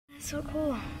So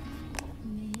cool.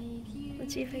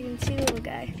 Let's see if I can see the little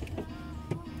guy.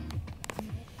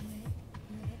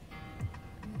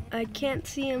 I can't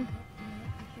see him.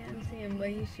 Can't see him, but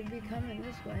he should be coming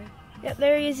this way. Yep,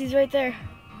 there he is. He's right there.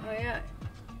 Oh yeah.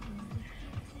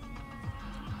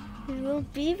 There's a little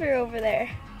beaver over there.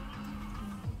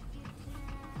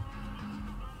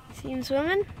 See him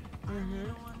swimming?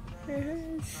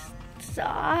 It's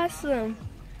awesome.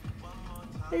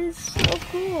 It is so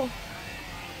cool.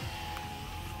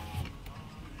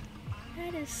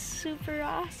 That is super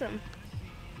awesome.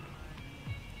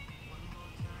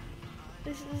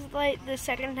 This is like the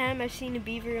second time I've seen a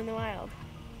beaver in the wild.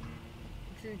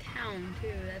 It's in town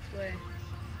too, that's why.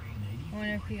 I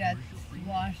wonder if he got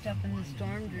washed up in the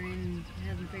storm drain and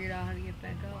hasn't figured out how to get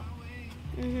back out.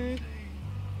 Mm-hmm. Here,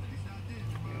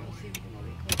 we'll see if we can go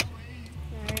get closer.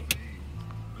 Alright.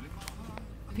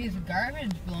 Piece of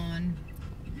garbage blowing.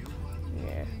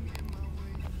 Yeah.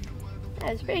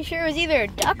 I was pretty sure it was either a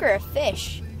duck or a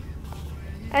fish.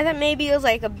 I thought maybe it was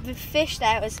like a fish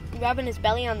that was rubbing his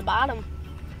belly on the bottom.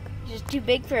 Just too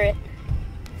big for it.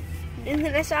 And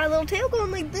then I saw a little tail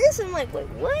going like this, and I'm like, wait,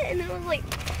 what? And it was like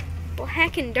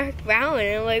black and dark brown,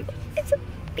 and I'm like, it's a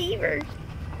beaver.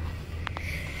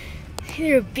 It's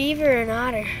either a beaver or an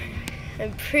otter.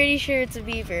 I'm pretty sure it's a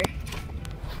beaver.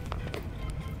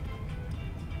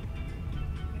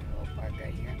 We'll park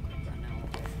right here and quick run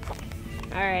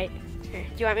out. Alright. Do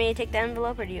you want me to take the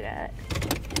envelope, or do you got it?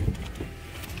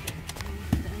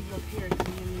 The envelope here, it's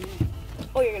in the mail.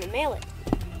 Oh, you're gonna mail it.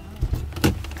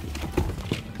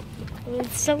 Oh,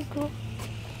 it's so cool.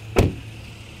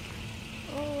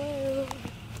 Oh.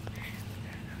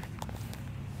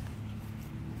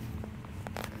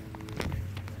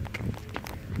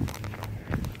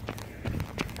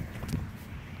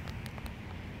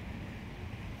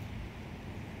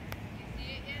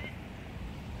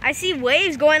 I see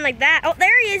waves going like that. Oh,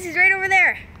 there he is. He's right over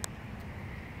there.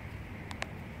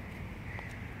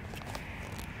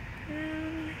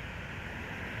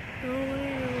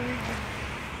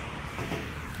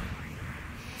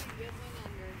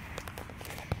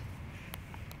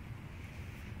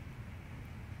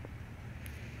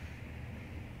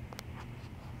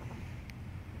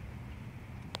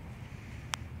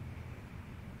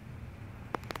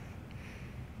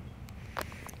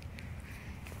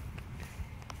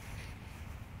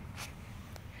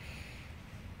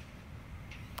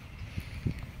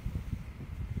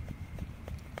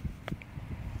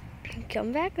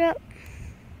 Come back up.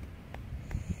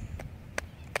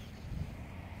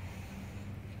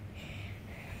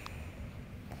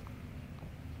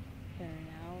 Okay,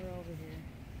 now we're over here.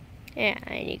 Yeah,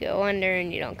 and you go under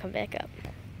and you don't come back up.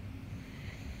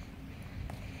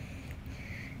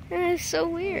 That is so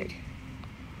weird. You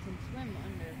can swim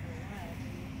under for a while.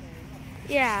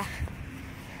 Yeah.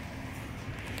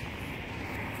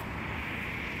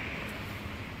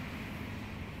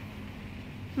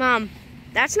 Mom,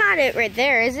 that's not it right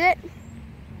there, is it?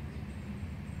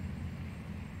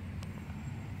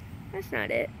 That's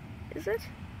not it, is it?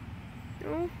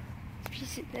 No?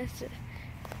 That's a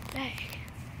bag.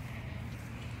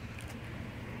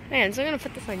 Man, I'm still gonna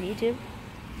put this on YouTube.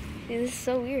 Dude, this is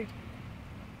so weird.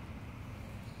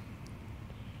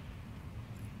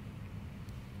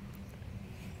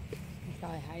 He's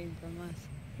probably hiding from us.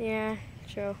 Yeah,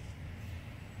 true.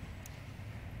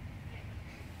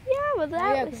 Yeah, but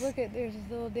that Oh, yeah, was... 'cause look at, there's this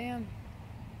little dam.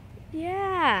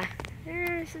 Yeah,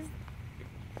 there's this...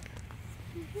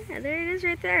 Yeah, there it is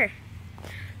right there.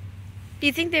 Do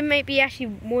you think there might be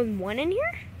actually more than one in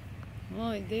here?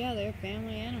 Well, yeah, they're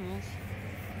family animals.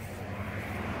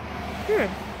 Yeah,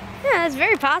 that's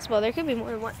very possible. There could be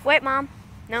more than one. Wait, Mom.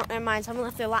 No, never mind. Someone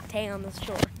left their latte on the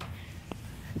shore.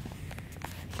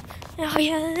 Oh,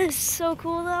 yeah, this is so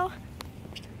cool, though.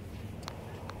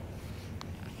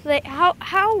 Like,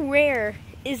 how rare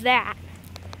is that?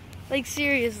 Like,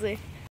 seriously.